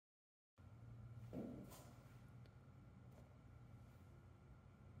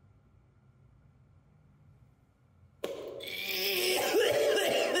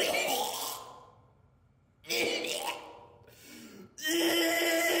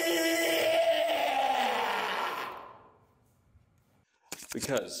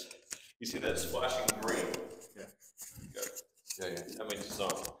Because you see that splashing green? Yeah. Yeah. That means it's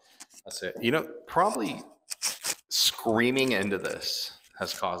on. That's it. You know, probably screaming into this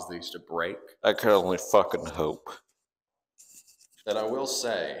has caused these to break. I could only fucking hope. That I will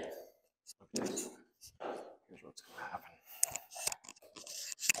say, okay, here's what's going to happen.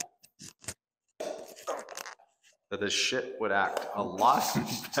 That this shit would act a lot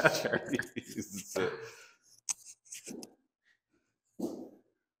better.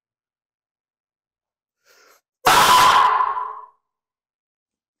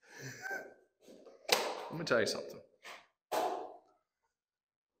 Let me tell you something.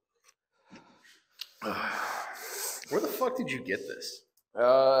 Where the fuck did you get this?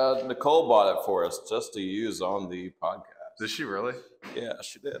 Nicole bought it for us just to use on the podcast. Did she really? Yeah,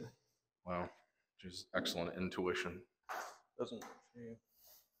 she did. Wow. She's excellent intuition. Doesn't she?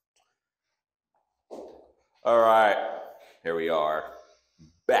 All right. Here we are.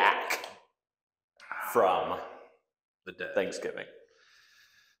 Back from The dead. Thanksgiving.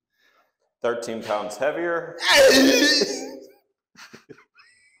 13 pounds heavier.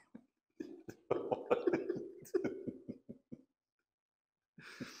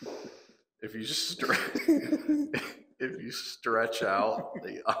 If you stretch out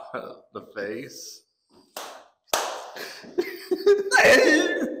the face,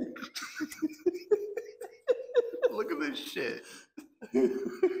 look at this shit.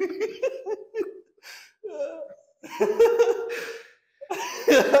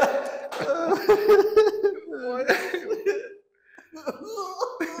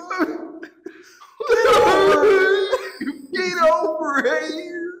 Get over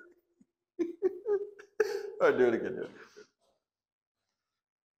here. All right, do it again.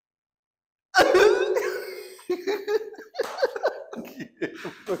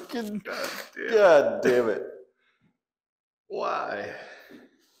 Fucking God damn it. Why?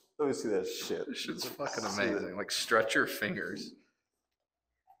 Let me see that shit. This shit's fucking amazing. Like, stretch your fingers.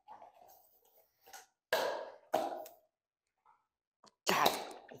 God.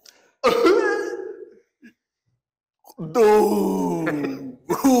 No.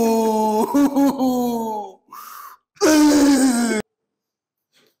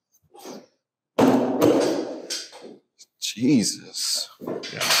 Jesus.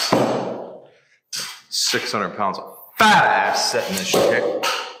 Yes. 600 pounds of fat ass set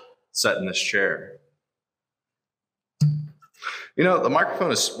in this chair. You know, the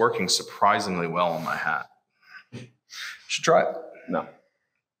microphone is working surprisingly well on my hat. You should try it. No.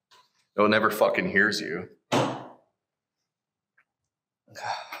 It never fucking hears you. On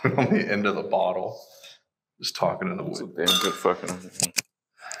the end of the bottle. Just talking to the It's a damn good fucking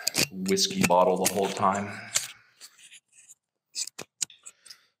whiskey bottle the whole time.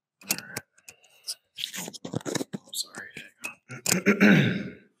 Oh, sorry.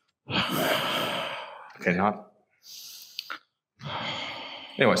 Okay, not.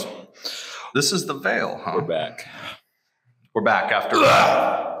 Anyways, this is the veil, huh? We're back. We're back after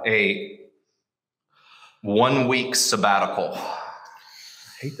a 1 week sabbatical. I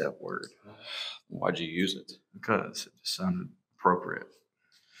hate that word. Why'd you use it? Because it just sounded appropriate.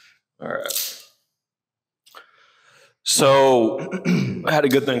 All right. So, I had a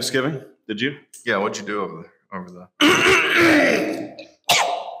good Thanksgiving. Did you? Yeah, what'd you do over the?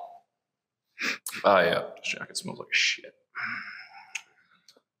 Oh, yeah. This jacket smells like shit.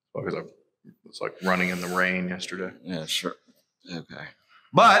 Because I was like running in the rain yesterday. Yeah, sure. Okay.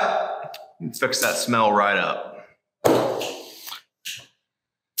 But you fix that smell right up.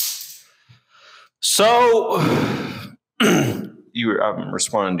 So, I'm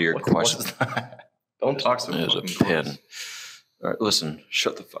responding to your question. What's that? Don't talk so There's a fucking pen. close. All right, listen.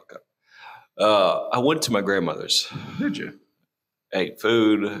 Shut the fuck up. I went to my grandmother's. Did you? Ate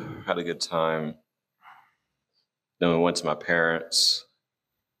food. Had a good time. Then we went to my parents.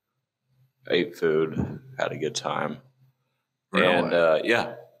 Ate food. Had a good time. Really? And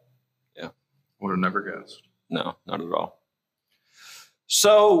yeah. Would have never guessed. No, not at all.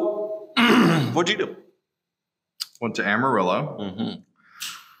 So, what'd you do? Went to Amarillo, Mm-hmm.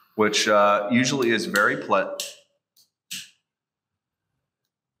 which usually is very pleasant.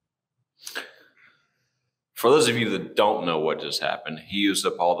 For those of you that don't know what just happened, he used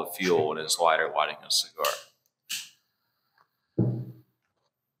up all the fuel in his lighter lighting a cigar.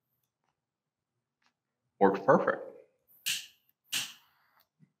 Worked perfect.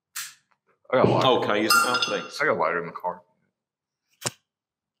 I got a lighter. Oh, can I use it now? Thanks. I got a lighter in the car.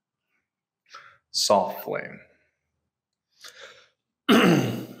 Soft flame.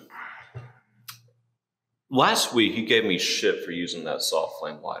 Last week, he gave me shit for using that soft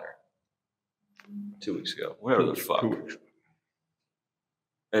flame lighter. 2 weeks ago. Whatever the fuck. 2 weeks.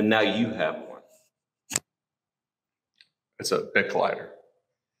 And now you have one. It's a Bic lighter.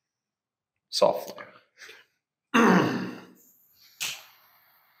 Soft flame.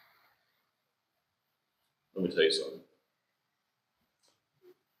 Let me tell you something.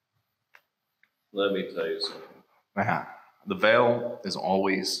 Man, the Veil is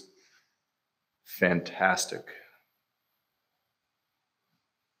always fantastic.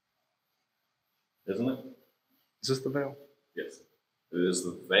 Isn't it? Is this the Veil? Yes. It is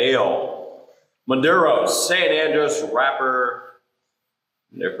the Veil. Maduro, San Andres wrapper,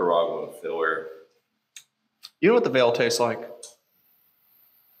 Nicaraguan filler. You know what the Veil tastes like?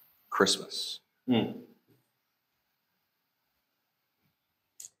 Christmas.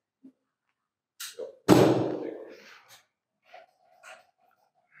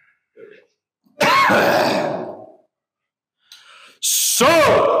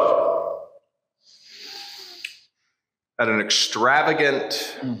 So, at an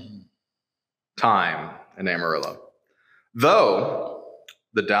extravagant time in Amarillo, though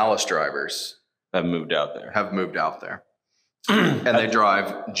the Dallas drivers I've moved out there. have moved out there, and they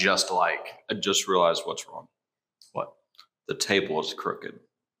drive just like. I just realized what's wrong. What? The table is crooked.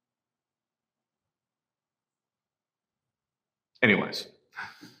 Anyways,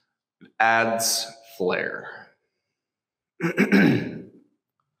 it adds flair.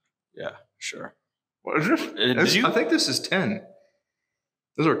 Yeah, sure. What is this? Did you? I think this is 10.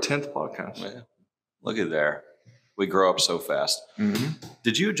 This is our 10th podcast. Yeah. Look at there. We grow up so fast. Mm-hmm.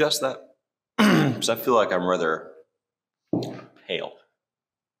 Did you adjust that? Because I feel like I'm rather pale.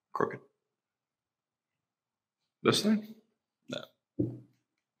 Crooked. This thing? No.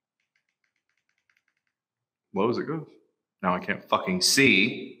 Low as it goes. Now I can't fucking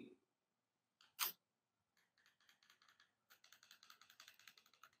see.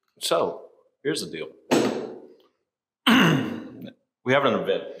 So, here's the deal. We have an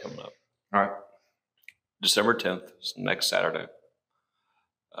event coming up. All right. December 10th, next Saturday.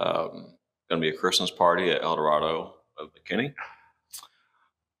 Going to be a Christmas party at El Dorado of McKinney.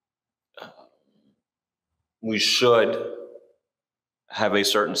 We should have a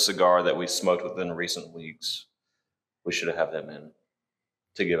certain cigar that we smoked within recent weeks. We should have them in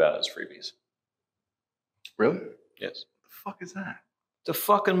to give out as freebies. Really? Yes. What the fuck is that? The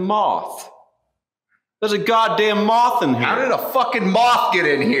fucking moth. There's a goddamn moth in here. How did a fucking moth get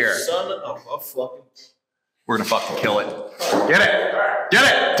in here? Son of a fucking... We're gonna fucking kill it. Get it! Get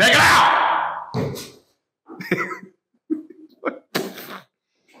it! Take it out!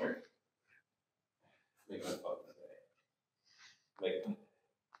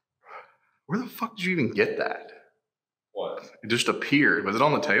 Where the fuck did you even get that? What? It just appeared. Was it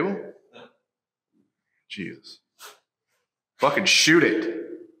on the table? No. Jesus. Fucking shoot it.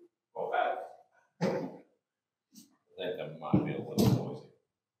 I think that might be a little noisy.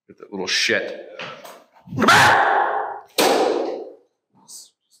 Get that little shit. Come back!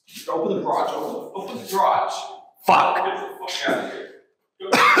 Open the garage. Open the garage. Fuck. Get the fuck out of here.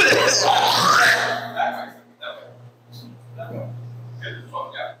 That way. That way. Get the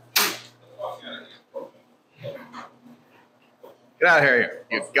fuck out. Get the fuck out of here. Get out of here,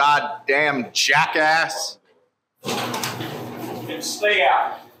 you goddamn jackass. And stay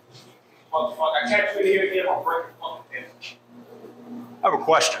out. Motherfucker, I catch you here again, I'll break your fucking head. I have a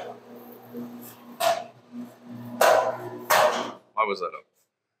question. Why was that up?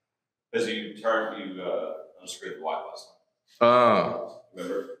 Because you unscrewed the light last Oh, time.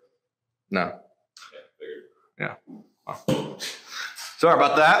 Remember? no. Yeah, figured. Yeah. Wow. Sorry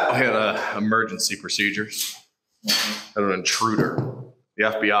about that. We had emergency procedures. Had an intruder. The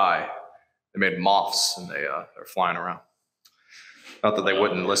FBI. They made moths and they're flying around. Not that they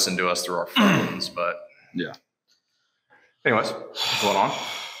wouldn't listen to us through our phones, but Yeah. anyways, what's going on?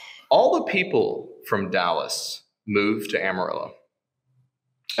 All the people from Dallas moved to Amarillo.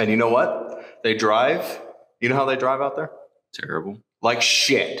 And you know what? They drive. You know how they drive out there? Terrible. Like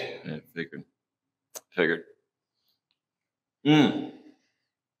shit. Yeah, figured.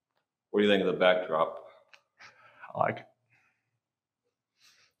 What do you think of the backdrop? I like it.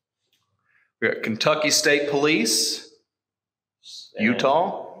 We got Kentucky State Police,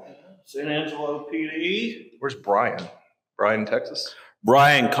 Utah. San Angelo PD. Where's Brian? Brian, Texas?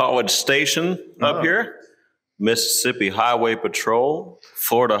 Bryan College Station Oh. up here. Mississippi Highway Patrol,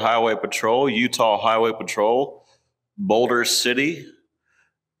 Florida Highway Patrol, Utah Highway Patrol, Boulder City.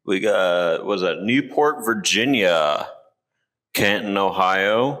 We got, Newport, Virginia, Canton,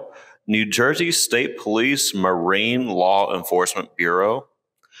 Ohio, New Jersey State Police Marine Law Enforcement Bureau,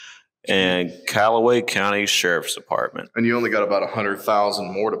 and Callaway County Sheriff's Department. And you only got about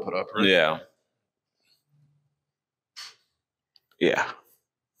 100,000 more to put up, right? Yeah. Yeah.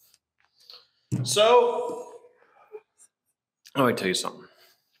 So, let me tell you something.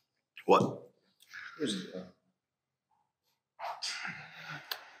 What?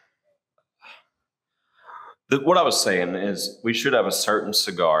 What I was saying is we should have a certain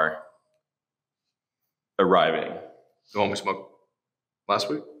cigar arriving. The one we smoked last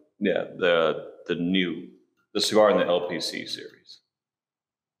week? Yeah, the cigar in the LPC series.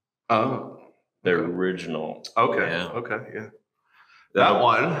 Oh. The original. Okay. Yeah. Okay. Yeah. That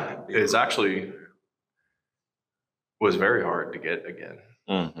one is actually was very hard to get again.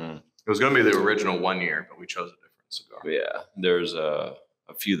 Mm-hmm. It was going to be the original 1 year, but we chose a different cigar. Yeah, there's a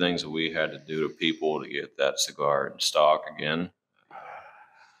few things that we had to do to people to get that cigar in stock again.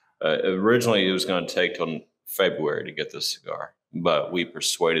 Originally, it was going to take till February to get this cigar, but we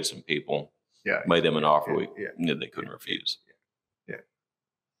persuaded some people. Yeah. Made them an offer they couldn't refuse. Yeah.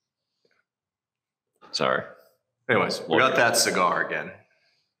 Sorry. Anyways, we got that cigar again.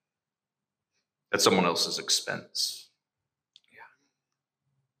 At someone else's expense. Yeah.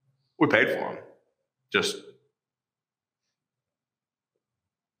 We paid for them. Just.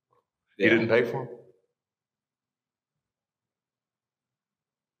 You didn't pay for them?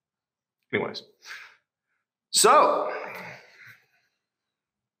 Anyways. So.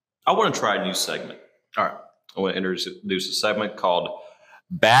 I want to try a new segment. All right. I want to introduce a segment called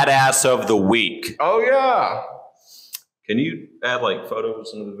Badass of the Week. Oh, yeah. Can you add like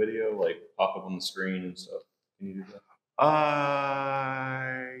photos into the video, like pop up on the screen and stuff? Can you do that?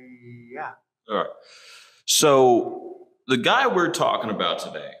 Yeah. All right. So the guy we're talking about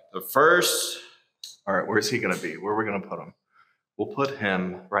today, the first. All right. Where's he going to be? Where are we going to put him? We'll put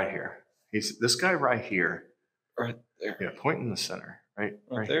him right here. He's this guy right here. Right there. Yeah. Point in the center. Right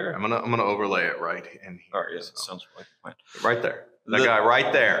there. I'm gonna overlay it right in here. All right. Yeah. Sounds like a plan. Right there. That guy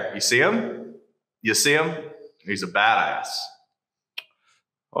right there. You see him? You see him? He's a badass.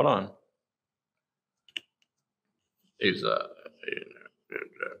 Hold on. He's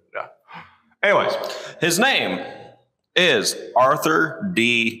yeah. Anyways, his name is Arthur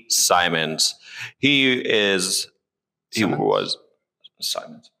D. Simons. He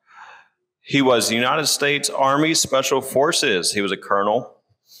was United States Army Special Forces. He was a colonel.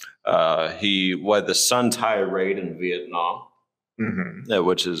 He led the Sun Tai raid in Vietnam,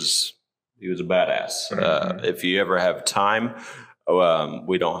 which is. He was a badass. If you ever have time,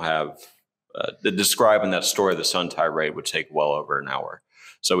 we don't have describing that story of the Sun Tai raid would take well over an hour,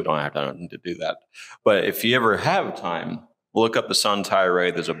 so we don't have time to do that. But if you ever have time, look up the Sun Tai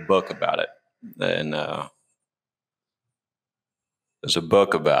raid. There's a book about it, and there's a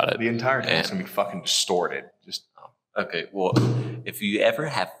book about it. The entire thing's gonna be fucking distorted. Just okay. Well, if you ever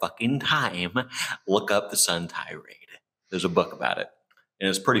have fucking time, look up the Sun Tai raid. There's a book about it. And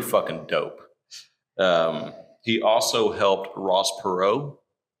it's pretty fucking dope. He also helped Ross Perot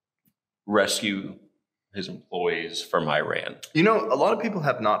rescue his employees from Iran. You know, a lot of people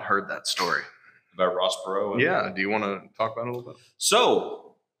have not heard that story. About Ross Perot? Yeah. Do you want to talk about it a little bit?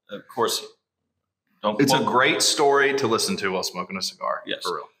 So, of course, it's a great story to listen to while smoking a cigar. Yes.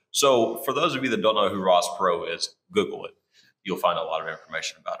 For real. So, for those of you that don't know who Ross Perot is, Google it. You'll find a lot of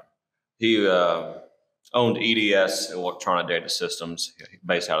information about him. He owned EDS, Electronic Data Systems,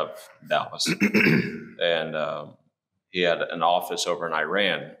 based out of Dallas. And he had an office over in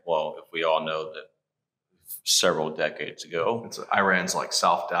Iran. Well, if we all know that several decades ago. Iran's like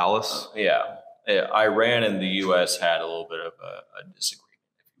South Dallas? Yeah. Iran and the U.S. had a little bit of a disagreement,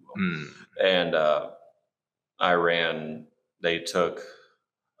 if you will. And Iran, they took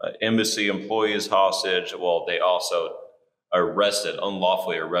embassy employees hostage. Well, they also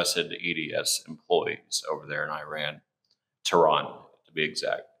unlawfully arrested the EDS employees over there in Iran, Tehran to be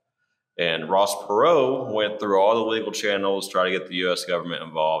exact. And Ross Perot went through all the legal channels, tried to get the U.S. government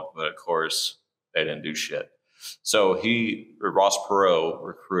involved, but of course they didn't do shit. So Ross Perot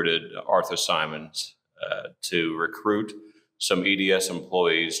recruited Arthur Simons to recruit some EDS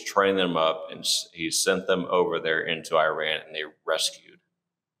employees, train them up, and he sent them over there into Iran, and they rescued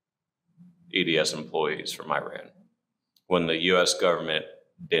EDS employees from Iran when the U.S. government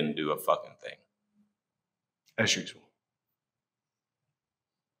didn't do a fucking thing. As usual.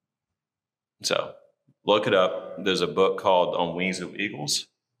 So look it up. There's a book called On Wings of Eagles.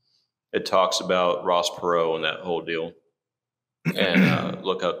 It talks about Ross Perot and that whole deal. And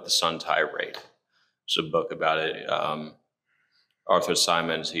look up the Sun Tai raid. It's a book about it. Arthur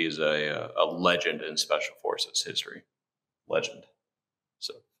Simons, he's a legend in Special Forces history. Legend.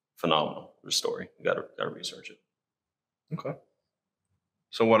 So phenomenal story. You gotta research it. Okay.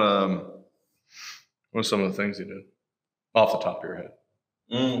 So what are some of the things he did off the top of your head?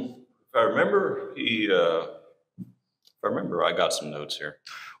 If I remember, he I remember, I got some notes here.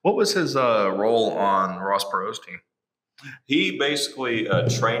 What was his role on Ross Perot's team? He basically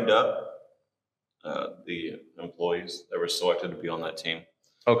trained up the employees that were selected to be on that team.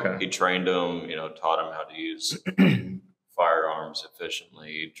 Okay. He trained them, taught them how to use firearms efficiently.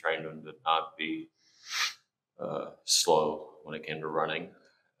 He trained them to not be slow when it came to running.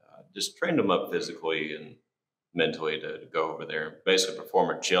 Just trained them up physically and mentally to go over there and basically perform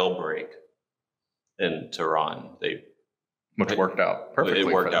a jailbreak in Tehran. Which worked out perfectly. It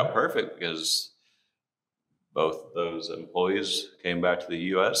worked out perfect because both those employees came back to the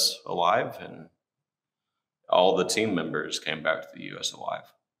U.S. alive, and all the team members came back to the U.S. alive.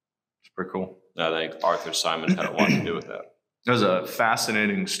 It's pretty cool. I think Arthur Simon had a lot to do with that. It was a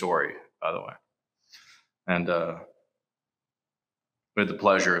fascinating story, by the way. And we had the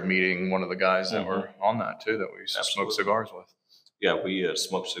pleasure of meeting one of the guys that were on that too, that we used to smoke cigars with. Yeah, we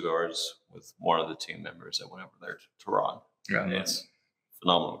smoked cigars with one of the team members that went over there to Tehran. Yeah, that's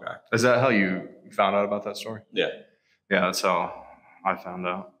phenomenal guy. Is that how you found out about that story? Yeah. Yeah, that's how I found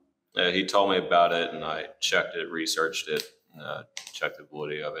out. He told me about it, and I checked it, researched it, checked the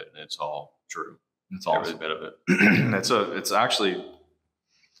validity of it, and it's all true. It's awesome. Every bit of it. It's actually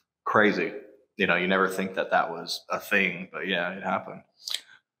crazy. You never think that was a thing, but yeah, it happened.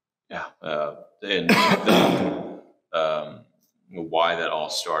 Yeah. Why that all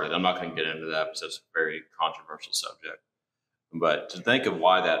started, I'm not going to get into that because it's a very controversial subject. But to think of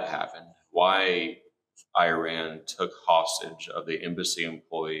why that happened, why Iran took hostage of the embassy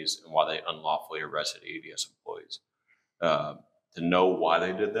employees and why they unlawfully arrested ADS employees, to know why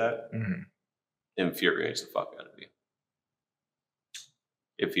they did that infuriates the fuck out of you.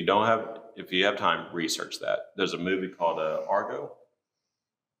 If you have time, research that. There's a movie called Argo.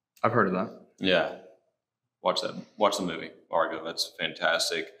 I've heard of that. Yeah. Watch that. Watch the movie Argo. That's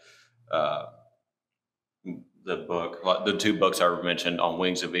fantastic. The two books I mentioned, On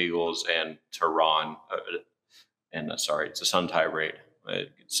Wings of Eagles and Tehran, it's a Sun Tirade.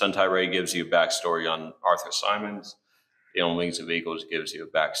 Sun Tirade gives you a backstory on Arthur Simons. The On Wings of Eagles gives you a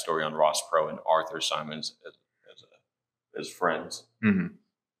backstory on Ross Perot and Arthur Simons as friends. Mm-hmm.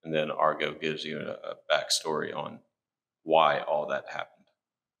 And then Argo gives you a backstory on why all that happened.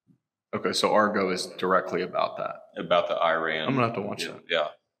 Okay, so Argo is directly about that. About the Iran. I'm going to have to watch that. Yeah.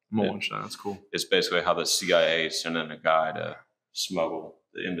 I'm going to watch that. That's cool. It's basically how the CIA sent in a guy to smuggle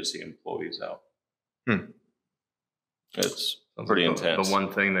the embassy employees out. It's pretty intense. The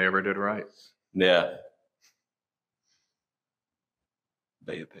one thing they ever did right. Yeah.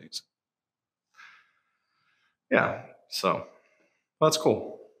 Bay of Pigs. Yeah, so that's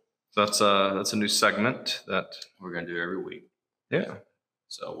cool. That's a new segment that we're going to do every week. Yeah.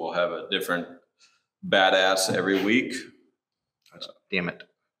 So we'll have a different badass every week. Damn it.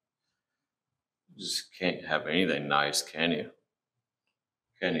 You just can't have anything nice, can you?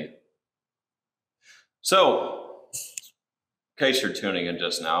 Can you? So, in case you're tuning in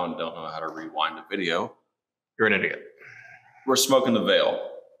just now and don't know how to rewind a video, you're an idiot. We're smoking the Veil.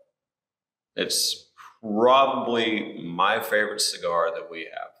 It's probably my favorite cigar that we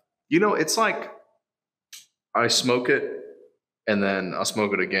have. It's like I smoke it and then I'll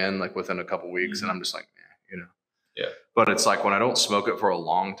smoke it again like within a couple weeks and I'm just like, Yeah. But it's like when I don't smoke it for a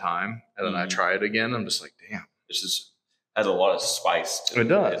long time and then I try it again, I'm just like, damn. This just has a lot of spice to it. It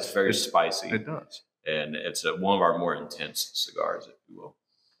does. It's very spicy. It does. And it's one of our more intense cigars, if you will.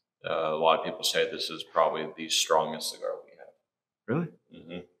 A lot of people say this is probably the strongest cigar we have. Really?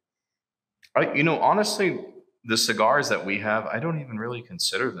 Mm-hmm. Honestly, the cigars that we have, I don't even really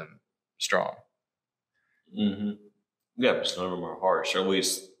consider them strong. Mm-hmm. Yeah, but none of them are harsh. Or at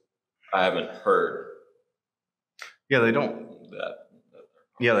least I haven't heard. Yeah, they don't.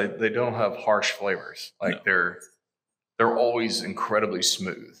 Yeah, they don't have harsh flavors. Like they're always incredibly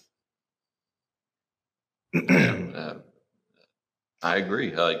smooth. I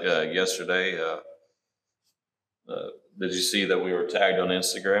agree. Like yesterday, did you see that we were tagged on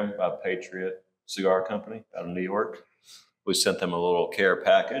Instagram by Patriot Cigar Company out of New York? We sent them a little care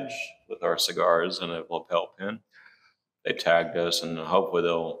package with our cigars and a lapel pin. They tagged us, and hopefully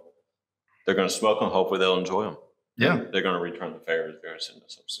they're going to smoke them. Hopefully they'll enjoy them. Yeah, they're going to return the favors. They're going to send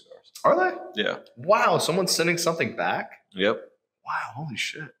us some cigars. Are they? Yeah. Wow, someone's sending something back? Yep. Wow, holy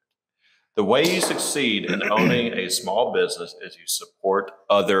shit. The way you succeed in owning a small business is you support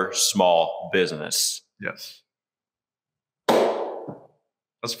other small business. Yes.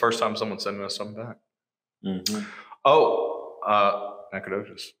 That's the first time someone's sending us something back. Mm-hmm. Oh,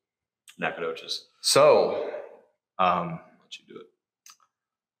 Nacogdoches. So, let you do it.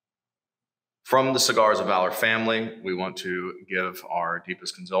 From the Cigars of Valor family, we want to give our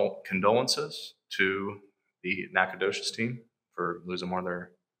deepest condolences to the Nacogdoches team for losing one of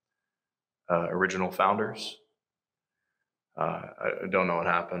their original founders. I don't know what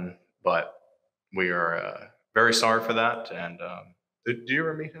happened, but we are very sorry for that. And do you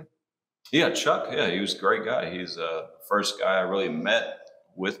ever meet him? Yeah, Chuck. Yeah, he was a great guy. He's the first guy I really met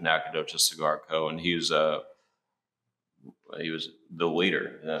with Nacogdoches Cigar Co. And he was the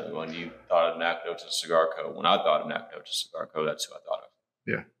leader. When you thought of Nacogdoches Cigar Co., when I thought of Nacogdoches Cigar Co., that's who I thought of.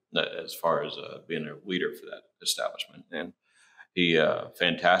 Yeah. As far as being a leader for that establishment. And he,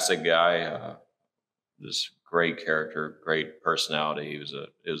 fantastic guy, just great character, great personality.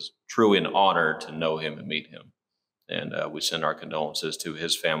 It was truly an honor to know him and meet him. And we send our condolences to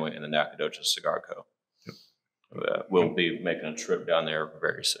his family and the Nacogdoches Cigar Co. Yep. We'll be making a trip down there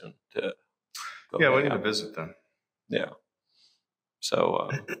very soon. We need to visit them. Yeah. So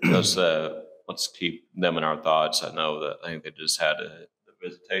let's keep them in our thoughts. I think they just had a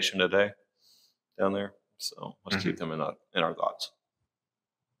visitation today down there. So let's keep them in our thoughts.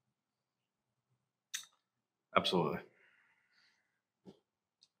 Absolutely.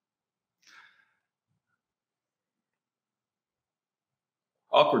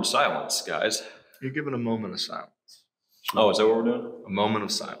 Awkward silence, guys. You're giving a moment of silence. Oh, is that what we're doing? A moment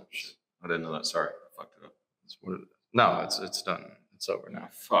of silence. I didn't know that. Sorry, I fucked it up. That's what it is. No, it's done. It's over now.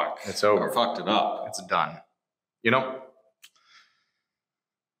 Fuck. It's over. I fucked it up. It's done. You know?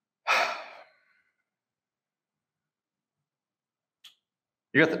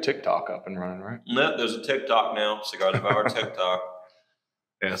 You got the TikTok up and running, right? No, there's a TikTok now. Cigars of Valor TikTok.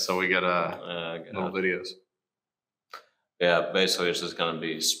 Yeah, so we got little videos. Yeah, basically it's just going to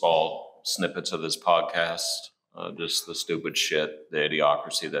be small snippets of this podcast. Just the stupid shit, the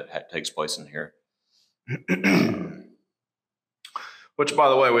idiocracy that takes place in here. Which, by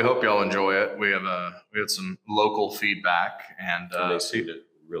the way, we hope y'all enjoy it. We had some local feedback, and they seem to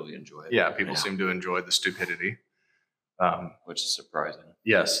really enjoy it. Yeah, people seem to enjoy the stupidity, which is surprising.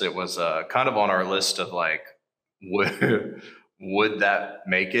 Yes, it was kind of on our list of like, would that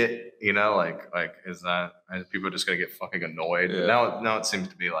make it? You know, like is people just gonna get fucking annoyed? Yeah. Now it seems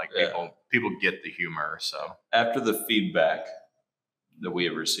to be like people get the humor. So after the feedback that we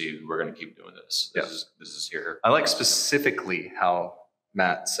have received, we're gonna keep doing this. This is here. I like specifically how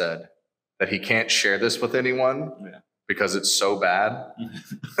Matt said that he can't share this with anyone because it's so bad.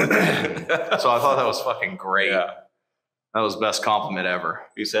 So I thought that was fucking great. Yeah. That was the best compliment ever.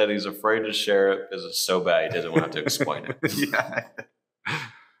 He said he's afraid to share it because it's so bad he doesn't want to have to explain it. Yeah.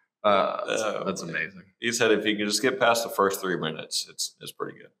 That's amazing. He said if he can just get past the first 3 minutes, it's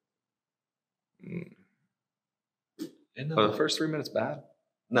pretty good. Are the first 3 minutes bad?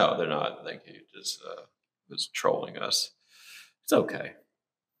 No, they're not. I think he just was trolling us. It's okay.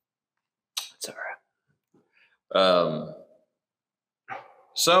 It's all right.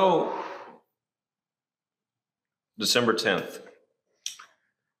 So December 10th.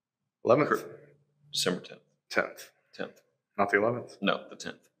 11th? December 10th. 10th. 10th. Not the 11th? No, the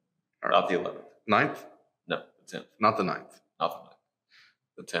 10th. Right. Not the 11th. 9th? No, the 10th. Not the 9th. Not the 9th.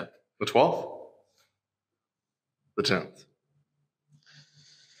 The 10th. The 12th? The 10th.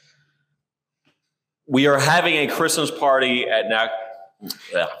 We are having a Christmas party at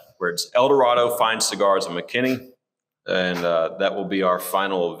where it's El Dorado Fine Cigars in McKinney. And that will be our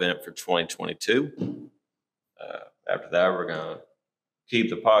final event for 2022. After that, we're going to keep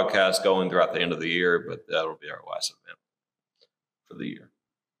the podcast going throughout the end of the year, but that'll be our last event for the year.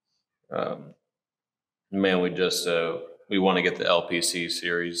 Man, we want to get the LPC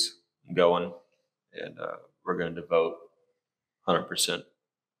series going, and we're going to devote 100%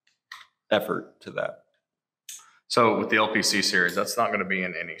 effort to that. So with the LPC series, that's not going to be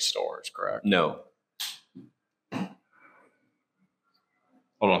in any stores, correct? No.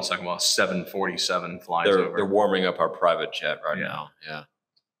 Hold on a second while 747 flies over. They're warming up our private jet right now. Yeah.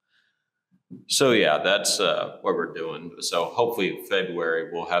 So yeah, that's what we're doing. So hopefully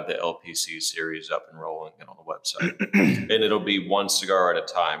February we'll have the LPC series up and rolling and on the website. And it'll be one cigar at a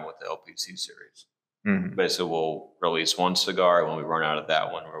time with the LPC series. Mm-hmm. Basically we'll release one cigar, and when we run out of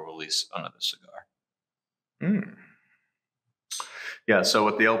that one, we'll release another cigar. Mm. Yeah, so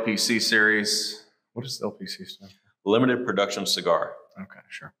with the LPC series, what does the LPC stand for? Limited Production Cigar. Okay,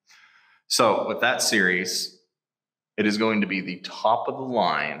 sure. So with that series, it is going to be the top of the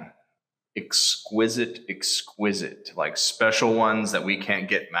line, exquisite, like special ones that we can't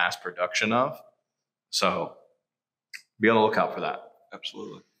get mass production of. So be on the lookout for that.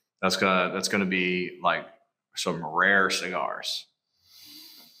 Absolutely. That's gonna be like some rare cigars.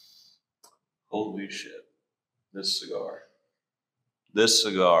 Holy shit. This cigar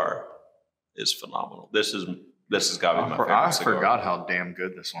is phenomenal. This has got to be my favorite cigar. I forgot how damn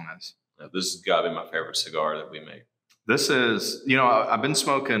good this one is. This has got to be my favorite cigar that we make. This is, you know, I've been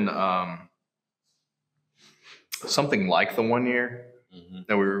smoking something like the 1 year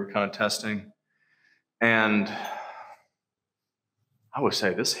that we were kind of testing. And I would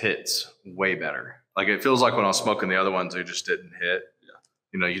say this hits way better. Like it feels like when I was smoking the other ones, they just didn't hit. Yeah.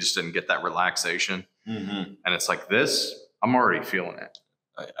 You know, you just didn't get that relaxation. Mm-hmm. And it's like this, I'm already feeling it.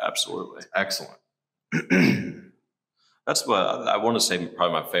 Absolutely. It's excellent. That's what I want to say.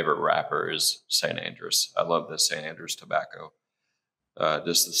 Probably my favorite wrapper is St. Andrews. I love the St. Andrews tobacco.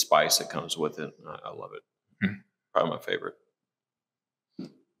 Just the spice that comes with it. I love it. Mm-hmm. Probably my favorite.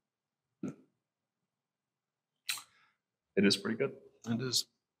 It is pretty good. It is.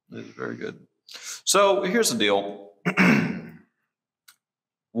 It is very good. So here's the deal.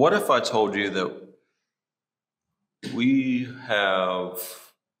 What if I told you that we have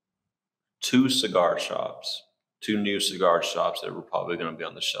two new cigar shops that were probably going to be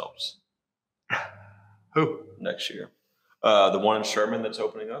on the shelves? Who? Next year. The one in Sherman that's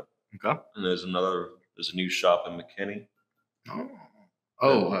opening up. Okay. And there's a new shop in McKinney.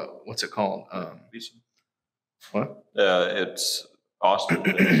 What's it called? What? It's Austin.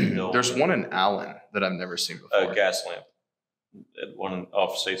 There's one in Allen that I've never seen before. Gas Lamp. One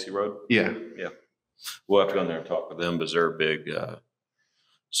off Stacy Road. Yeah. Yeah. We'll have to go in there and talk with them because they're a big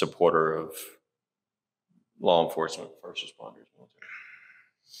supporter of law enforcement, first responders,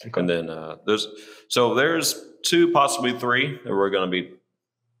 military. Okay. And then there's two, possibly three that we're going to be.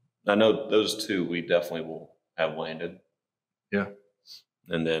 I know those two we definitely will have landed. Yeah.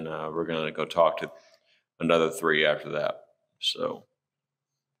 And then we're going to go talk to another three after that. So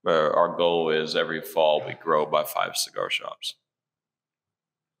our goal is every fall we grow by 5 cigar shops.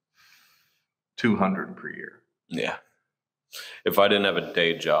 200 per year. Yeah. If I didn't have a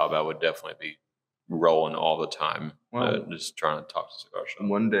day job, I would definitely be rolling all the time, just trying to talk to cigar shops.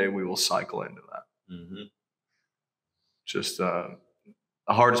 One day we will cycle into that. Mm-hmm. Just the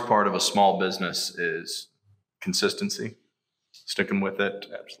hardest part of a small business is consistency, sticking with it.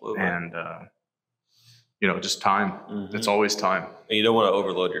 Absolutely. And, just time. Mm-hmm. It's always time. And you don't want to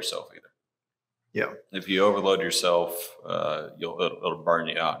overload yourself either. Yeah. If you overload yourself, it'll burn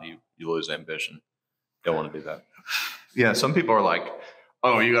you out. You lose ambition. Don't want to do that. Yeah. Some people are like,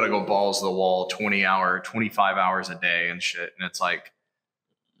 oh, you got to go balls to the wall, 25 hours a day and shit. And it's like,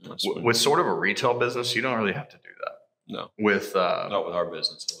 with sort of a retail business, you don't really have to do that. No. Not with our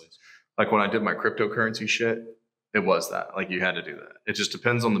business, at least. Like when I did my cryptocurrency shit, it was that. Like you had to do that. It just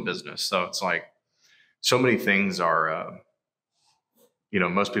depends on the business. So it's like so many things are,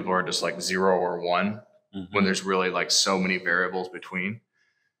 most people are just like 0 or 1 when there's really like so many variables between.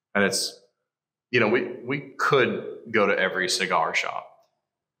 And it's, we could go to every cigar shop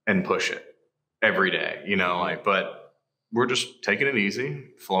and push it every day, but we're just taking it easy,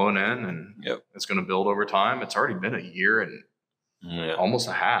 flowing in, and it's going to build over time. It's already been a year and almost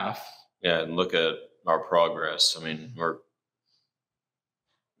a half. Yeah. And look at our progress. I mean,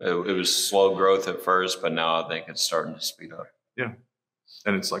 it was slow growth at first, but now I think it's starting to speed up. Yeah.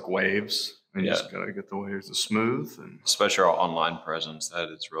 And it's like waves. And you just got to get the waves to smooth. And especially our online presence, that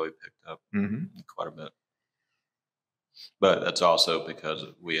it's really picked up quite a bit. But that's also because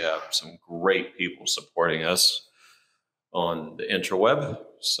we have some great people supporting us on the interweb,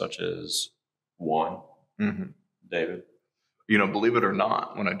 such as Juan, David. Believe it or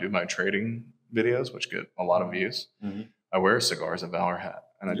not, when I do my trading videos, which get a lot of views, I wear a Cigars of Valor hat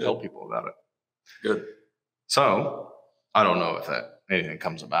and I tell people about it. Good. So I don't know if anything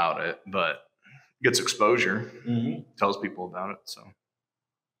comes about it, but it gets exposure, tells people about it. So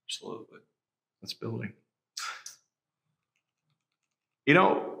absolutely. It's building.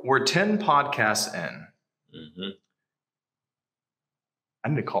 We're 10 podcasts in. I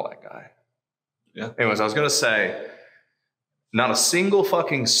need to call that guy. Yeah. Anyways, I was going to say, not a single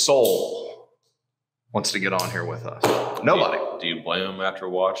fucking soul wants to get on here with us. Nobody. Do you blame him after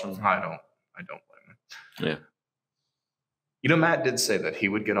watching? I don't blame him. Yeah. Matt did say that he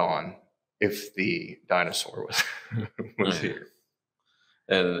would get on if the dinosaur was here.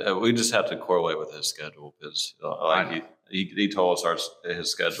 And we just have to correlate with his schedule because he told us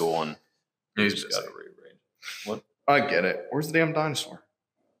his schedule and he's just got to rearrange. What? I get it. Where's the damn dinosaur?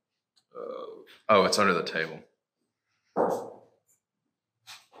 It's under the table.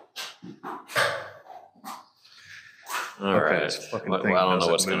 All right. Well, I don't know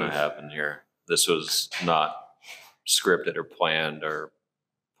what's going to happen here. This was not scripted or planned or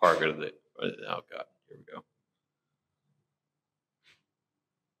targeted. Oh, God. Here we go.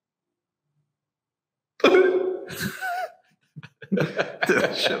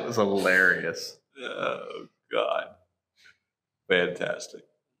 That shit was hilarious. Oh, God. Fantastic.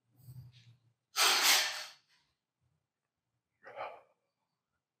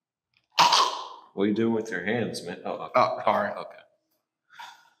 What are you doing with your hands, man? Oh, okay. Oh, sorry. Okay.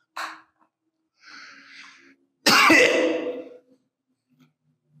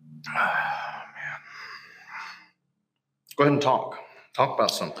 Oh, man. Go ahead and talk. Talk about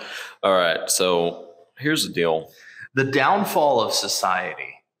something. All right. So here's the deal. The downfall of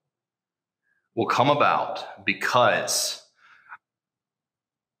society will come about because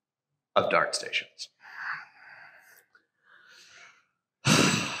of dart stations.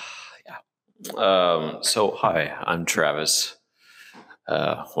 So hi, I'm Travis,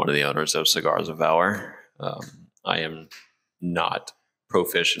 one of the owners of Cigars of Valor. I am not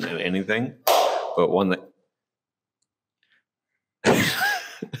proficient in anything, but one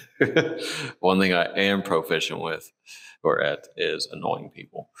thing I am proficient with or at is annoying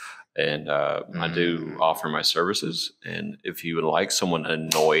people. And I do offer my services. And if you would like someone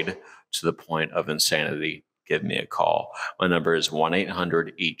annoyed to the point of insanity, give me a call. My number is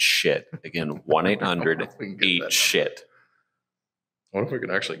 1-800-EAT-SHIT. Again, 1-800-EAT-SHIT. What if we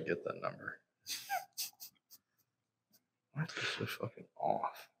could actually get that number? Why is this so fucking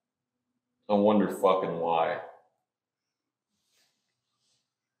off? I wonder fucking why.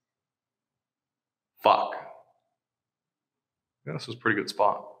 Fuck. Yeah, this was a pretty good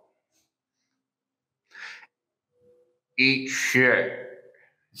spot. Eat shit.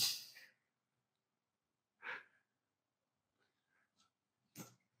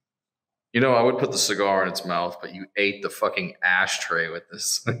 You know, I would put the cigar in its mouth, but you ate the fucking ashtray with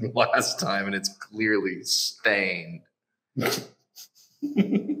this thing last time, and it's clearly stained. Yeah,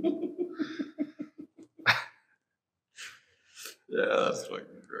 that's fucking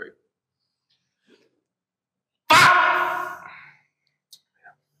great.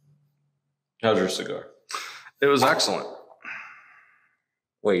 How's your cigar? It was excellent.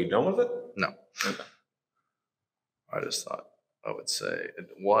 Wait, you done with it? No. Okay. I just thought I would say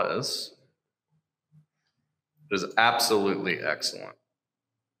it was. It is absolutely excellent.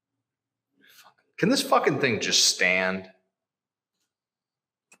 Can this fucking thing just stand?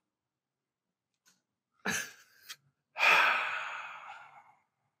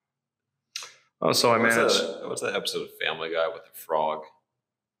 Oh, so I managed. What's that episode of Family Guy with the frog?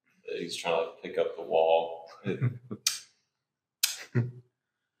 He's trying to pick up the wall.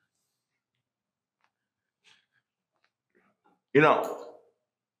 You know,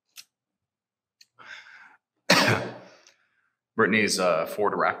 Brittany's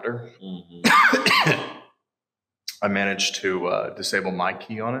Ford Raptor. Mm-hmm. I managed to disable my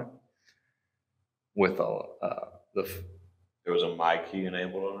key on it with There was a my key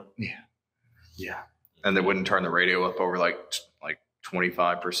enabled on it. Yeah, and they wouldn't turn the radio up over like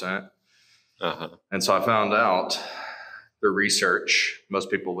 25%. Uh-huh. And so I found out the research.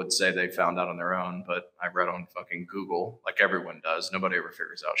 Most people would say they found out on their own, but I read on fucking Google, like everyone does. Nobody ever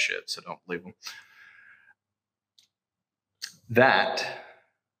figures out shit, so don't believe them. That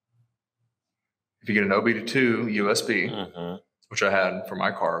if you get an OB2 USB, which I had for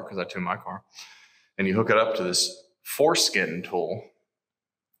my car because I tuned my car, and you hook it up to this foreskin tool.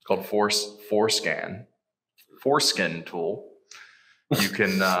 It's called foreskin tool. You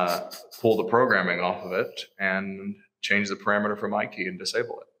can pull the programming off of it and change the parameter for my key and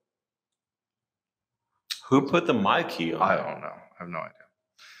disable it. Who put the my key on? I don't know. I have no idea.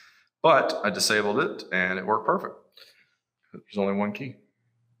 But I disabled it and it worked perfect. There's only one key.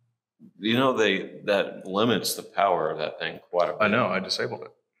 You know, that limits the power of that thing quite a bit. I know. I disabled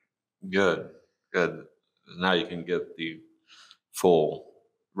it. Good. Now you can get the full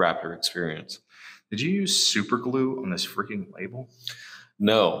Raptor experience. Did you use super glue on this freaking label?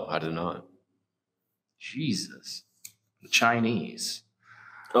 No, I did not. Jesus. The Chinese.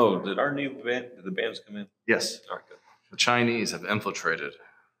 Oh, did the bands come in? Yes. All right, good. The Chinese have infiltrated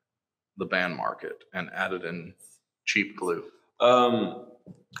the band market and added in cheap glue.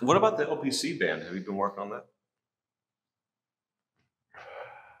 What about the LPC band? Have you been working on that?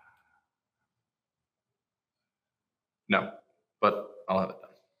 No, but I'll have it done.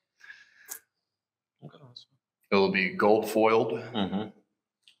 Okay. It'll be gold foiled,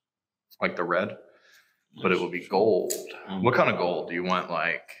 like the red, but it will be gold. What kind of gold do you want?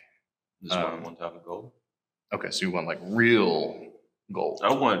 Like just one type of gold. Okay, so you want like real gold.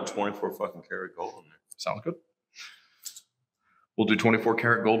 I want 24 fucking karat gold in there. Sounds good. We'll do 24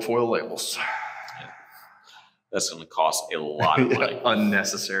 karat gold foil labels. Yeah. That's going to cost a lot of money.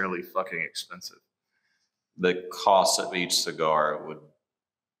 Unnecessarily fucking expensive. The cost of each cigar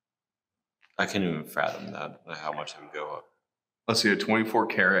I can't even fathom that, how much it would go up. Let's see, a 24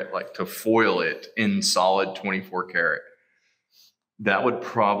 karat, like to foil it in solid 24 karat. That would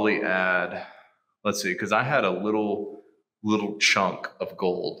probably add, let's see, because I had a little chunk of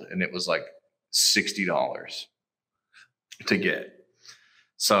gold and it was like $60 to get.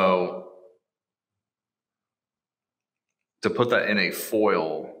 So to put that in a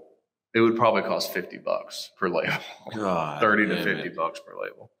foil, it would probably cost $50 per label. God, 30 to $50 per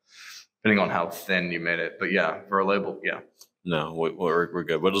label, depending on how thin you made it. But yeah, for a label, yeah. No, we're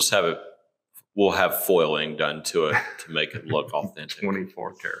good. We'll just have it. We'll have foiling done to it to make it look authentic.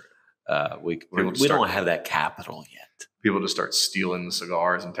 24 karat. We don't have that capital yet. People just start stealing the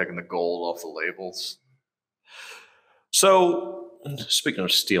cigars and taking the gold off the labels. So, speaking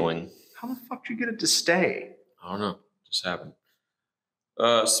of stealing, how the fuck did you get it to stay? I don't know. Just happened.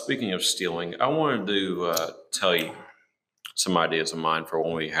 Speaking of stealing, I wanted to tell you some ideas of mine for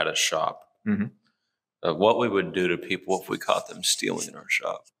when we had a shop. Mm-hmm. What we would do to people if we caught them stealing in our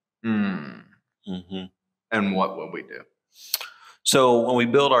shop. Mm-hmm. And what would we do? So when we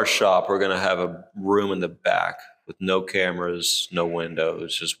build our shop, we're going to have a room in the back with no cameras, no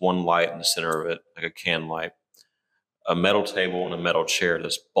windows, just one light in the center of it, like a can light, a metal table and a metal chair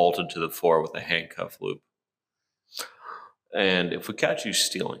that's bolted to the floor with a handcuff loop. And if we catch you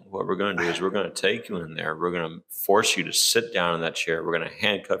stealing, what we're going to do is we're going to take you in there. We're going to force you to sit down in that chair. We're going to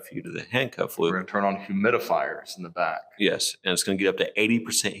handcuff you to the handcuff loop. We're going to turn on humidifiers in the back. Yes, and it's going to get up to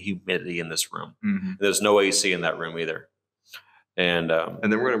 80% humidity in this room. Mm-hmm. There's no AC in that room either. And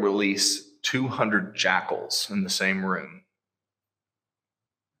then we're going to release 200 jackals in the same room.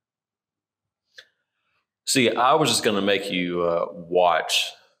 See, I was just going to make you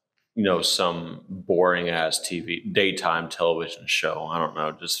watch, some boring ass daytime television show. I don't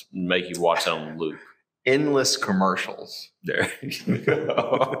know, just make you watch it on loop. Endless commercials. There you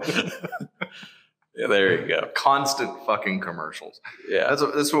go. Yeah, there you go. Constant fucking commercials. Yeah,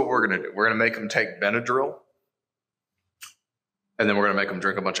 that's what we're going to do. We're going to make them take Benadryl. And then we're going to make them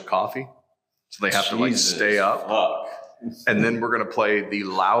drink a bunch of coffee. So they have to stay up. Fuck. And then we're going to play the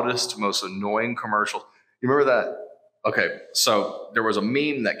loudest, most annoying commercial. You remember that? Okay. So there was a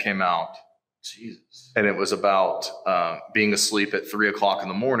meme that came out. Jesus. And it was about being asleep at 3 o'clock in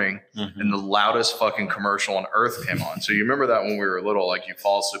the morning. Mm-hmm. And the loudest fucking commercial on earth came on. So you remember that when we were little, like you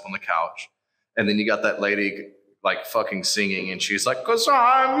fall asleep on the couch. And then you got that lady like fucking singing. And she's like, 'cause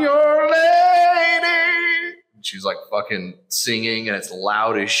I'm your lady. She's like fucking singing and it's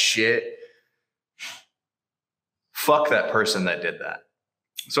loud as shit. Fuck that person that did that.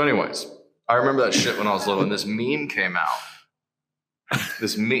 So anyways, I remember that shit when I was little and this meme came out.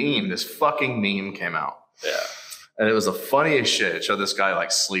 This fucking meme came out. Yeah. And it was the funniest shit. It showed this guy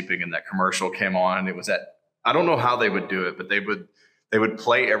like sleeping and that commercial came on and it was I don't know how they would do it, but they would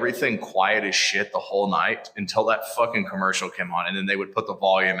play everything quiet as shit the whole night until that fucking commercial came on. And then they would put the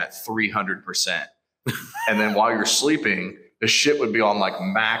volume at 300%. And then while you're sleeping, the shit would be on like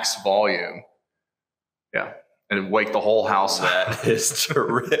max volume. Yeah. And it'd wake the whole house up. That is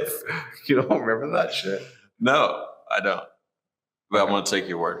terrific. You don't remember that shit? No, I don't. But I'm going to take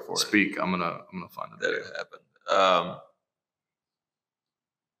your word for it. Speak. I'm gonna find it. That it happened.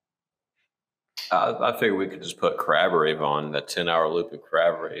 I figured we could just put Crab Rave on, that 10-hour loop of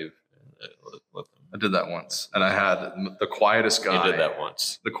Crab Rave. I did that once. And I had the quietest guy. You did that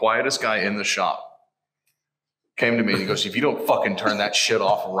once. The quietest guy in the shop came to me and he goes, if you don't fucking turn that shit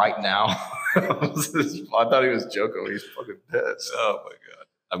off right now. I thought he was joking. He's fucking pissed. Oh my God.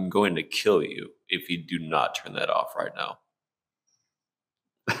 I'm going to kill you if you do not turn that off right now.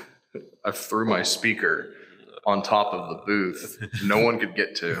 I threw my speaker on top of the booth. No one could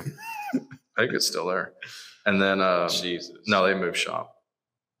get to. I think it's still there. And then, Jesus. No, they moved shop.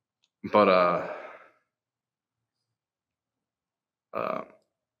 But,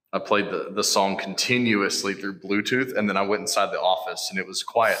 I played the song continuously through Bluetooth, and then I went inside the office, and it was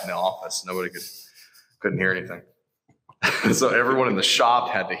quiet in the office. Nobody couldn't hear anything. So everyone in the shop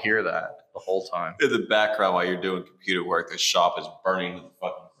had to hear that the whole time. In the background while you're doing computer work, the shop is burning to the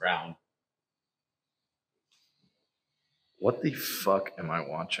fucking ground. What the fuck am I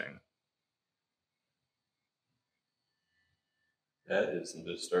watching? That is some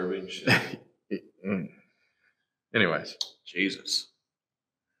disturbing shit. Anyways. Jesus.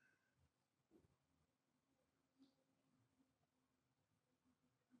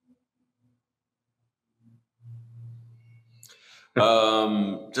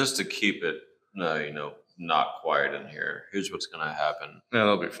 Just to keep it, not quiet in here. Here's what's going to happen. Yeah,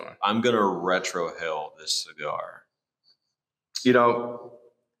 that'll be fine. I'm going to retro hell this cigar.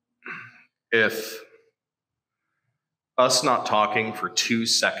 If us not talking for 2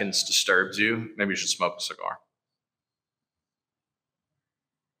 seconds disturbs you, maybe you should smoke a cigar.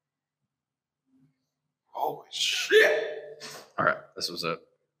 Holy shit. All right, this was it.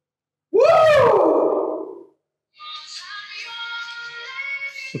 Woo!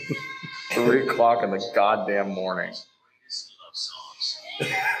 3 o'clock in the goddamn morning. Do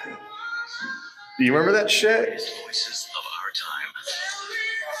you remember that shit? Voices of our time.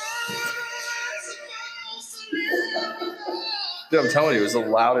 Dude, I'm telling you, it was the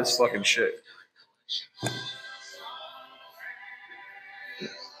loudest fucking shit.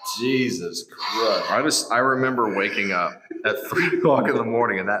 Jesus Christ. I remember waking up at 3 o'clock in the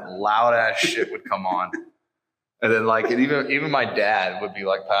morning and that loud ass shit would come on. And then like even my dad would be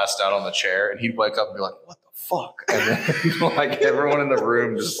like passed out on the chair and he'd wake up and be like, what the fuck? And then like everyone in the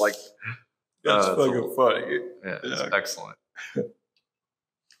room just like That's fucking funny. Yeah, it's excellent.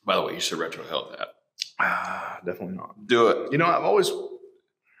 By the way, you should retro held that. Definitely not. Do it. You know,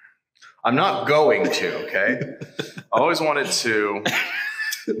 I'm not going to, okay? I always wanted to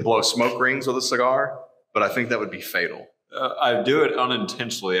blow smoke rings with a cigar, but I think that would be fatal. I do it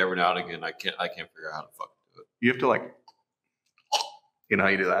unintentionally every now and again. I can't figure out how to fucking do it. You have to like, you know how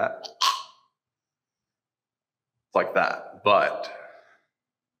you do that? Like that, but.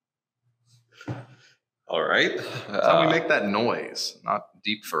 All right. That's how we make that noise, not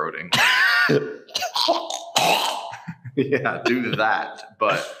deep throating. Yeah, do that.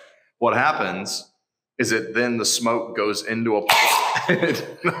 But what happens is that then the smoke goes into a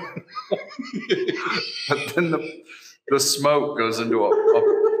but then the smoke goes into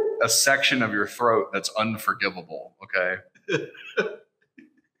a section of your throat that's unforgivable, okay?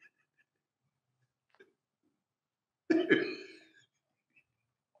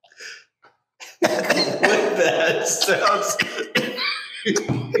 That sounds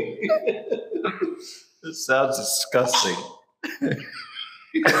it sounds disgusting.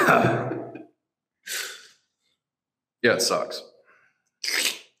 Yeah, it sucks.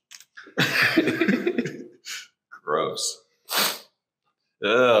 Gross.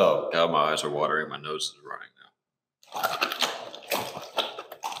 Oh God, my eyes are watering. My nose is running now.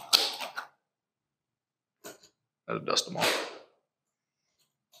 I had to dust them off.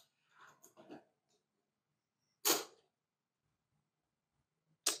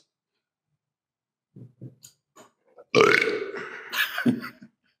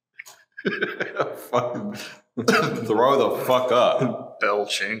 Fucking throw the fuck up.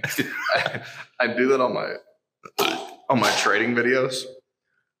 Belching. I do that on my trading videos.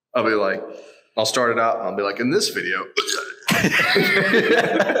 I'll be like, I'll start it out and I'll be like, in this video.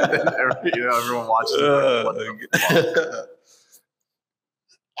 Everyone watches it. What the fuck?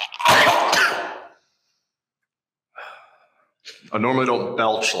 I normally don't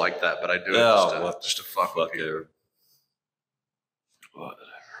belch like that, but I do it just to fuck with you. Whatever.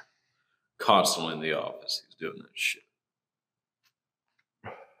 Constantly in the office, he's doing that shit.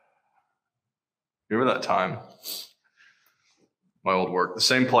 Remember that time? My old work, the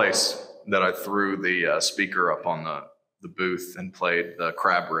same place that I threw the speaker up on the booth and played the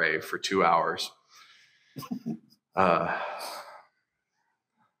crab rave for 2 hours. I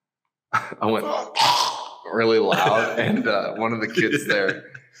went really loud, and one of the kids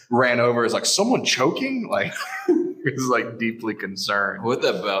there ran over. Is like, someone choking? Like, he was like deeply concerned. What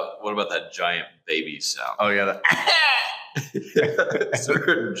about that giant baby sound? Oh yeah, Is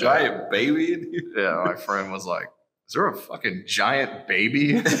there a giant baby in here? Yeah, my friend was like, is there a fucking giant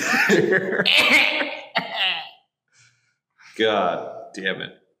baby in here? God damn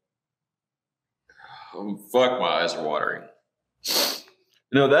it. Fuck, my eyes are watering.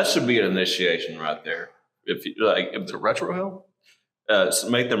 No, that should be an initiation right there. If you like, if It's a retro hill?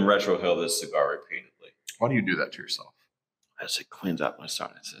 make them retro hill this cigar repeatedly. Why do you do that to yourself? As it cleans out my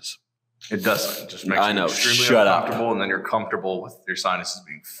sinuses. It doesn't. It just makes I know. you extremely Shut up. uncomfortable, and then you're comfortable with your sinuses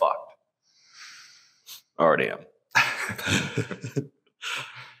being fucked. Already am.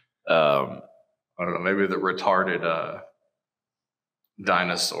 I don't know. Maybe the retarded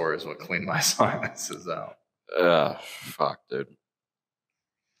dinosaur is what cleaned my sinuses out. Fuck, dude.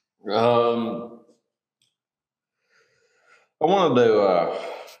 I wanted to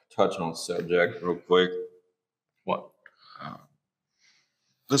touch on a subject real quick. What?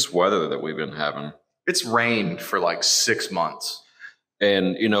 This weather that we've been having. It's rained for like 6 months.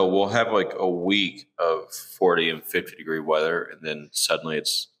 And, we'll have like a week of 40 and 50 degree weather, and then suddenly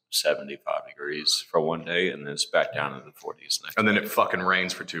it's 75 degrees for one day, and then it's back down in the 40s next And then day. it fucking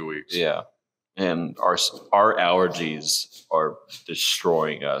rains for 2 weeks. Yeah. And our allergies are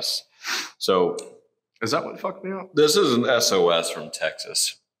destroying us. So Is that what fucked me up? this is an SOS from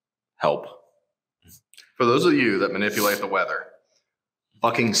Texas. Help. For those of you that manipulate the weather,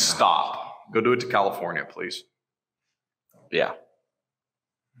 fucking stop. Go do it to California, please. Yeah.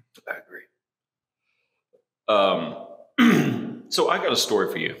 I agree. So I got a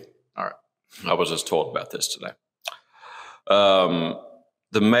story for you. All right. I was just told about this today.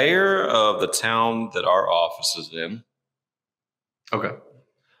 The mayor of the town that our office is in Okay.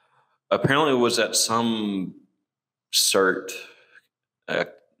 apparently was at some CERT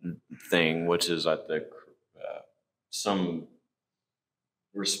thing, which is I think some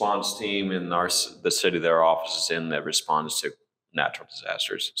response team in the city that our office is in that responds to natural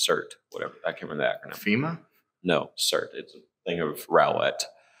disasters. CERT, whatever. I can't remember the acronym. FEMA? No, CERT. It's a thing of Rowlett.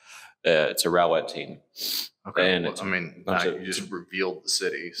 It's a Rowlett team. Okay. And well, I mean, you just revealed the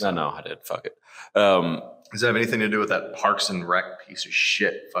city. So. No, I did. Fuck it. Does it have anything to do with that Parks and Rec piece of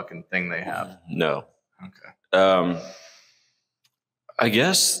shit fucking thing they have? No. Okay. I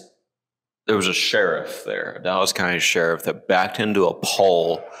guess there was a sheriff there, a Dallas County sheriff, that backed into a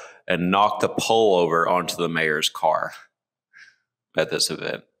pole and knocked the pole over onto the mayor's car at this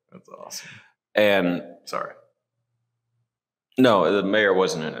event. That's awesome. And sorry. No, the mayor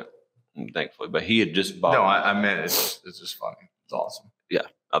wasn't in it, thankfully, but he had just bought. No, I meant it's just funny. It's awesome. Yeah,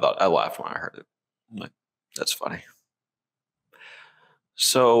 I laughed when I heard it. I'm like, that's funny.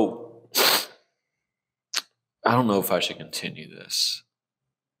 So I don't know if I should continue this.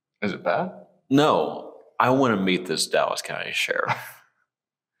 Is it bad? No, I want to meet this Dallas County sheriff.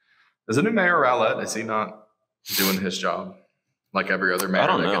 Isn't it Mayor Rowlett? Is he not doing his job like every other mayor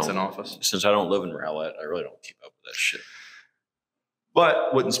that gets in office? Since I don't live in Rowlett, I really don't keep up with that shit.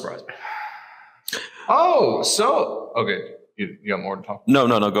 But wouldn't surprise me. Oh, so okay. You got more to talk about?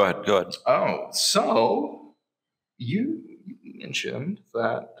 No. Go ahead. Oh, so you mentioned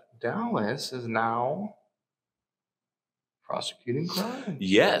that Dallas is now prosecuting crime.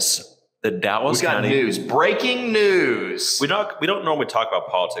 Yes, the Dallas County news. Breaking news. We don't normally talk about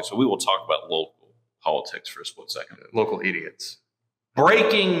politics, but we will talk about local politics for a split second. Local idiots.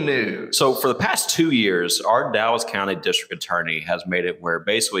 Breaking news. So for the past 2 years, our Dallas County District Attorney has made it where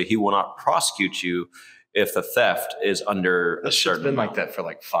basically he will not prosecute you if the theft is under a certain. It's been like that for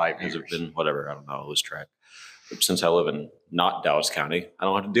like 5 years. Has it been whatever? I don't know. I lose track. Since I live in not Dallas County, I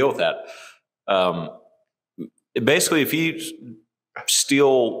don't have to deal with that. Basically, if you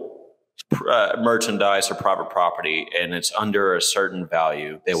steal merchandise or private property and it's under a certain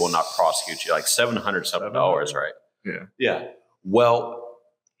value, they will not prosecute you. Like $700 something, right? Yeah. Well,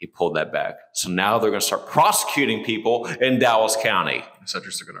 he pulled that back. So now they're going to start prosecuting people in Dallas County. Such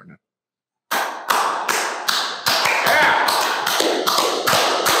a cigar now.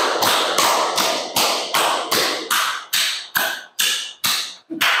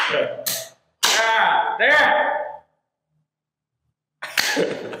 There.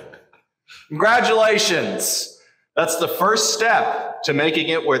 Congratulations. That's the first step to making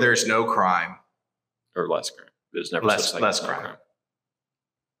it where there's no crime. Or less crime. There's never less no crime.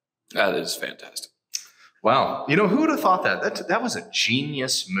 That is fantastic. Wow. You know, who would have thought that? That was a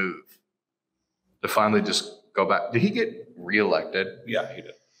genius move to finally just go back. Did he get reelected? Yeah, he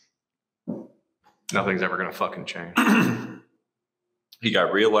did. Nothing's ever going to fucking change. He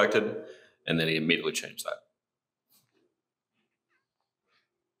got reelected, and then he immediately changed that.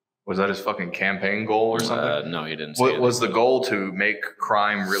 Was that his fucking campaign goal or something? No, he didn't. What was the goal, to make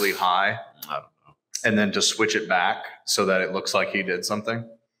crime really high? I don't know. And then to switch it back so that it looks like he did something?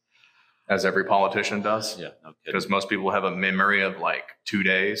 As every politician does? Yeah, no kidding. Because most people have a memory of like 2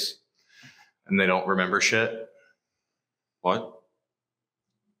 days and they don't remember shit. What?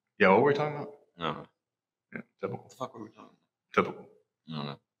 Yeah, what were we talking about? No. Yeah, typical. What the fuck were we talking about? Typical. I don't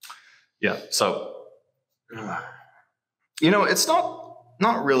know. Yeah, so, you know, it's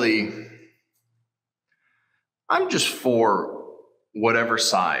not really, I'm just for whatever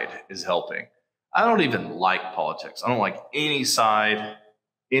side is helping. I don't even like politics. I don't like any side,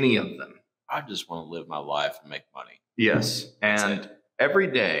 any of them. I just want to live my life and make money. Yes. And every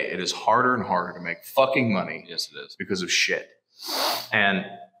day it is harder and harder to make fucking money. Yes, it is. Because of shit. And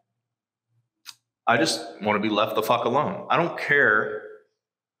I just want to be left the fuck alone. I don't care.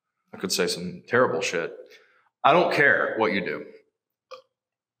 I could say some terrible shit. I don't care what you do.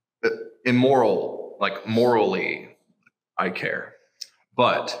 Morally, I care.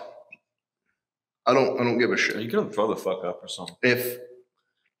 But I don't give a shit. Are you gonna throw the fuck up or something?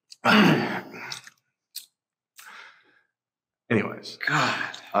 Anyways, God,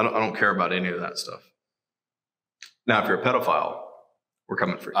 I don't care about any of that stuff. Now, if you're a pedophile, we're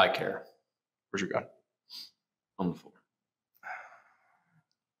coming for you. I care. Where's your gun? On the floor.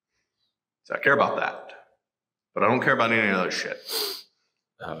 So I care about that, but I don't care about any other shit.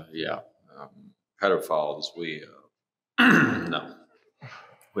 Yeah. Pedophiles, we no,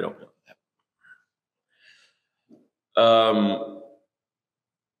 we don't know that.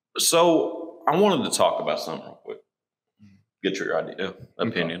 So I wanted to talk about something real quick. Get your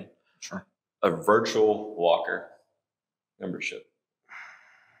opinion. Sure. A virtual walker membership.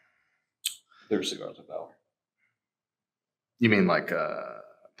 They're Cigars of Valor. You mean like a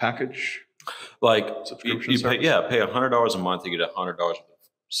package? Like Subscription you pay, service? yeah, pay $100 a month. You get $100 worth of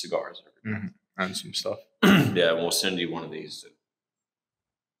cigars every month. And some stuff. Yeah, and we'll send you one of these.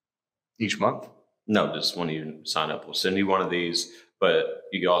 Each month? No, just when you sign up, we'll send you one of these. But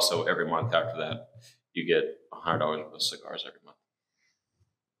you also, every month after that, you get $100 worth of cigars every month.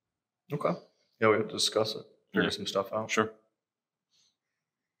 Okay. Yeah, we have to discuss it. Figure some stuff out. Sure.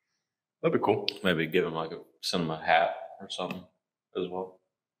 That'd be cool. Maybe give them send them a hat or something as well.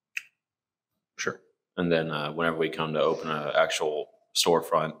 Sure. And then whenever we come to open an actual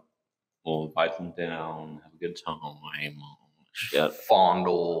storefront, we'll invite them down, have a good time, shit.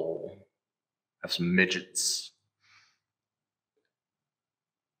 Fondle. Have some midgets.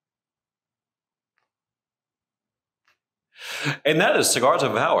 And that is Cigars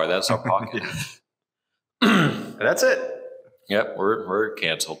of Valor. That's our podcast. That's it. Yep, we're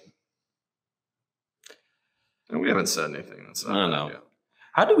canceled. And we haven't said anything. That's I don't know.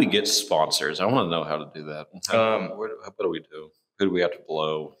 How do we get sponsors? I want to know how to do that. What do we do? Who do we have to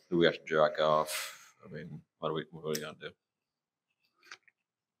blow? Who do we have to jack off? I mean, what do we got to do?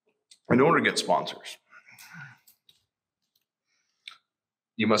 In order to get sponsors,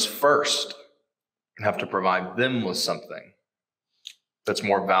 you must first have to provide them with something that's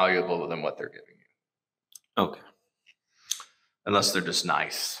more valuable than what they're giving you. Okay. Unless they're just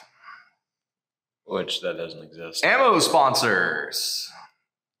nice. Which that doesn't exist. Ammo sponsors.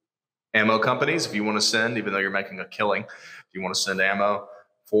 Ammo companies, if you want to send, even though you're making a killing, if you want to send ammo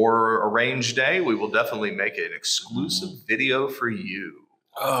for a range day, we will definitely make an exclusive video for you.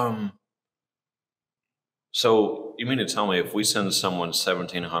 So you mean to tell me if we send someone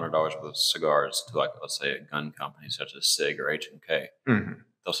 $1,700 worth of cigars to, like, let's say a gun company such as Sig or H&K,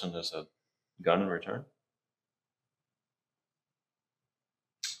 they'll send us a gun in return?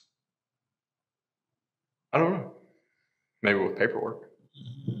 I don't know. Maybe with paperwork.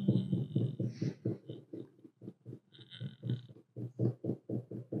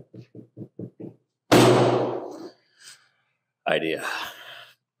 Idea.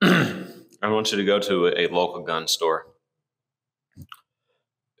 I want you to go to a local gun store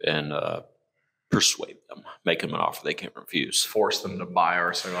and persuade them, make them an offer they can't refuse. Force them to buy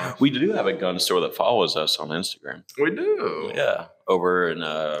our cigars. We do have a gun store that follows us on Instagram. We do. Yeah, over in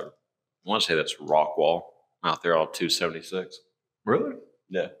I want to say that's Rockwall out there on 276. Really?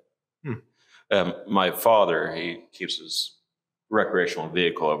 Yeah. My father, he keeps his recreational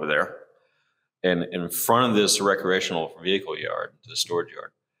vehicle over there. And in front of this recreational vehicle yard, the storage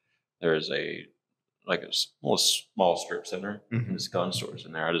yard, there's a little small strip center. And this gun store's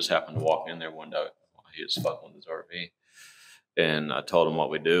in there. I just happened to walk in there one day while he was fucking with his RV. And I told him what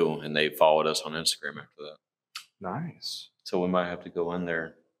we do, and they followed us on Instagram after that. Nice. So we might have to go in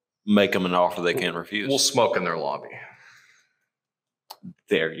there, make them an offer they can't refuse. We'll smoke in their lobby.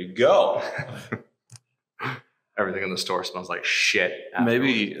 There you go. Everything in the store smells like shit.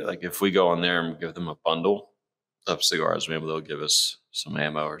 Maybe like if we go in there and give them a bundle of cigars, maybe they'll give us some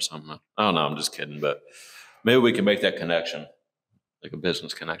ammo or something. I don't know. I'm just kidding, but maybe we can make that connection, like a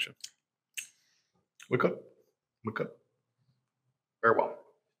business connection. We could. Very well.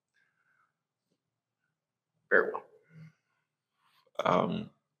 Very well.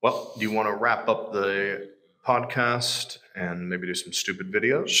 Well, do you want to wrap up the podcast and maybe do some stupid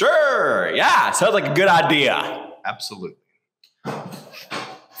videos? Sure. Yeah. Sounds like a good idea. Absolutely.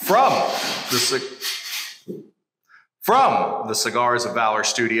 From the Cigars of Valor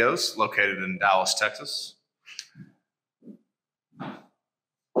studios located in Dallas, Texas,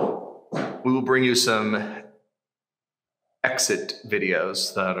 we will bring you some exit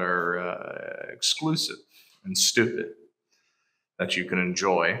videos that are exclusive and stupid that you can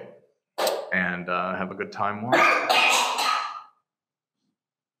enjoy and have a good time watching.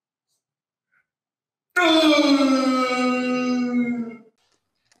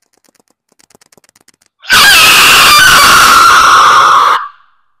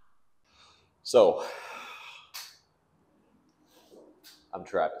 So, I'm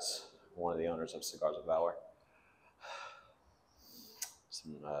Travis, one of the owners of Cigars of Valor.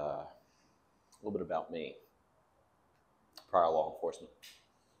 A little bit about me. Prior law enforcement.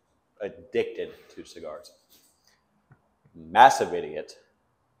 Addicted to cigars. Massive idiot.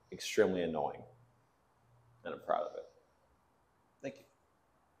 Extremely annoying. And I'm proud of it. Thank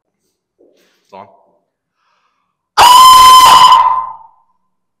you. It's on.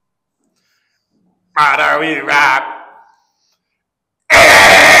 Are we rap?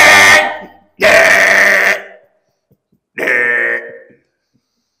 A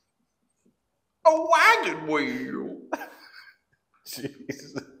wagon wheel.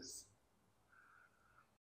 Jeez.